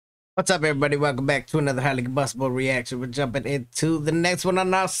What's up, everybody? Welcome back to another highly combustible reaction. We're jumping into the next one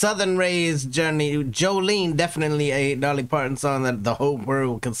on our Southern Rays journey. Jolene, definitely a Dolly Parton song that the whole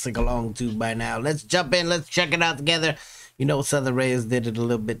world can sing along to by now. Let's jump in. Let's check it out together. You know, Southern Rays did it a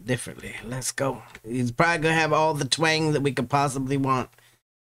little bit differently. Let's go. He's probably going to have all the twang that we could possibly want.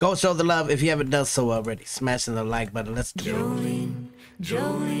 Go show the love if you haven't done so already. Smashing the like button. Let's do it. Jolene,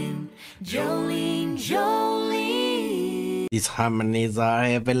 Jolene, Jolene, Jolene. These harmonies are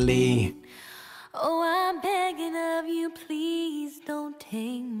heavenly. Oh, I'm begging of you, please don't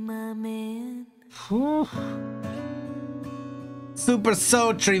take my man. Whew. Super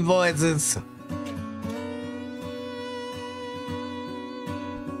sultry voices.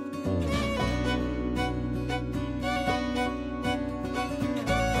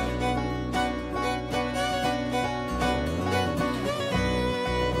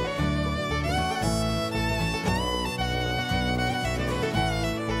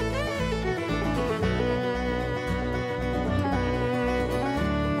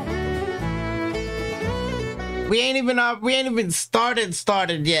 We ain't even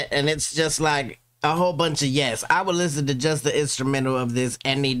started yet, and it's just like a whole bunch of yes. I would listen to just the instrumental of this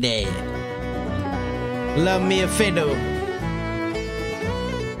any day. Love me a fiddle.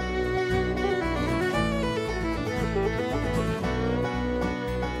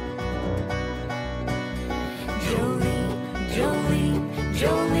 Jolene, Jolene,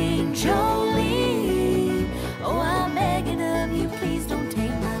 Jolene, Jolene. Oh, I'm begging of you, please don't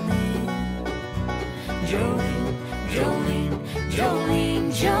take my man. Jolene, Jolene,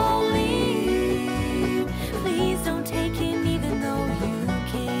 Jolene, Jolene. Please don't take him even though you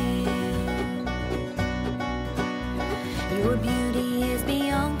can. Your beauty is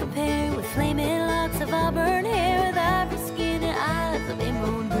beyond compare, with flaming locks of auburn hair, with ivory skin and eyes of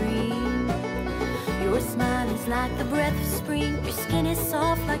emerald green. Your smile is like the breath of spring, your skin is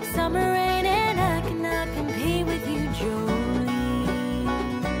soft like summer rain, and I cannot compete with you, Jolene.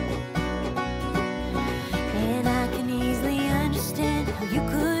 And I can easily understand how you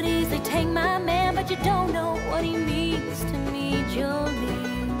could easily take my man, but you don't know what he means to me,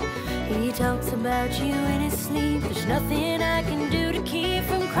 Jolene. He talks about you in his sleep, there's nothing I can do to keep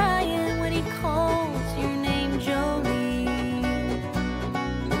from crying when he calls your name, Jolene.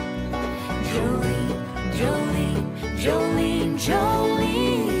 Jolene, Jolene, Jolene,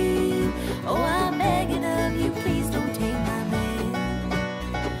 Jolene. Oh, I'm begging of you, please don't take my man.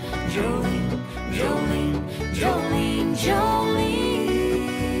 Jolene, Jolene, Jolene, Jolene.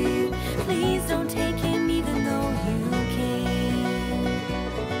 Please don't take him even though you can.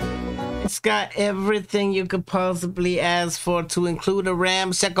 It's got everything you could possibly ask for, to include a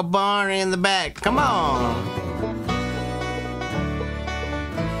ramshackle barn in the back. Come on.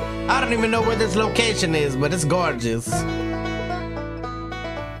 I don't even know where this location is, but it's gorgeous.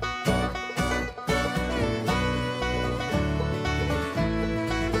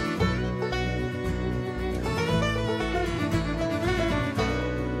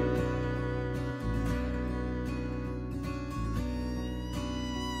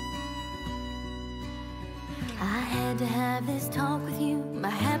 I had to have this talk with you. My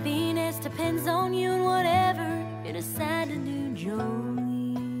happiness depends on you, and whatever you decide to do,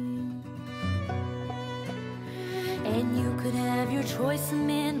 Jolene. And you could have your choice of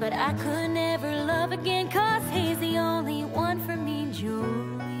men, but I could never love again, 'cause he's the only one for me,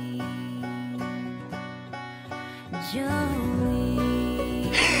 Jolene. Jolene.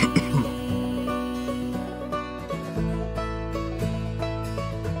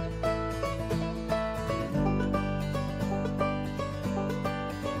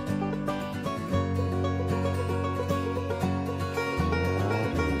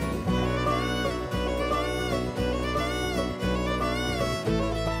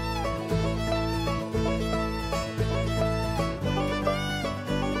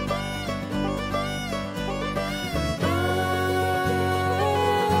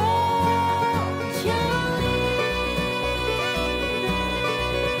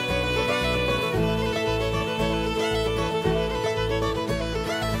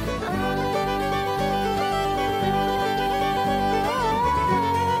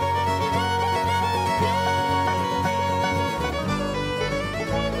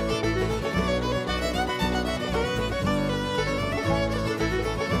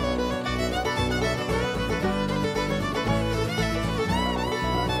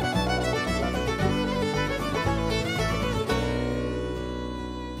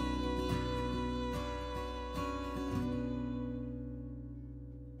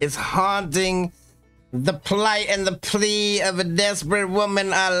 It's haunting. The plight and the plea of a desperate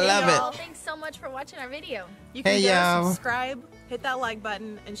woman. I love it. Thanks so much for watching our video. You can Hey, go y'all. subscribe, hit that like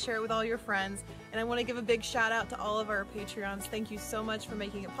button and share it with all your friends. And I want to give a big shout out to all of our Patreons. Thank you so much for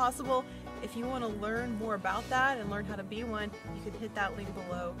making it possible. If you want to learn more about that and learn how to be one, you can hit that link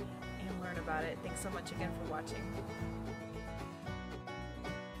below and learn about it. Thanks so much again for watching.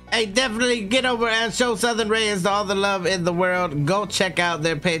 Hey, definitely get over and show Southern Rays all the love in the world. Go check out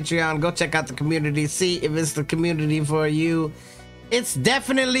their Patreon. Go check out the community. See if it's the community for you. It's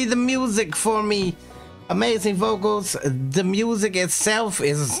definitely the music for me. Amazing vocals. The music itself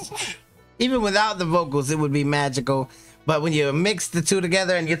is, even without the vocals, it would be magical. But when you mix the two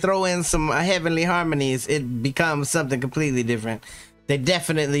together and you throw in some heavenly harmonies, it becomes something completely different. They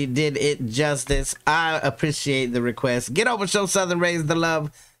definitely did it justice. I appreciate the request. Get over, show Southern Rays the love.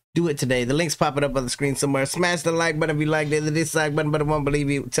 Do it today. The link's popping up on the screen somewhere. Smash the like button if you liked it. The dislike button, but I won't believe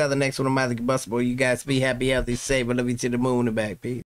you. Tell the next one I'm either combustible. You guys be happy, healthy, safe. I love you to the moon and back. Peace.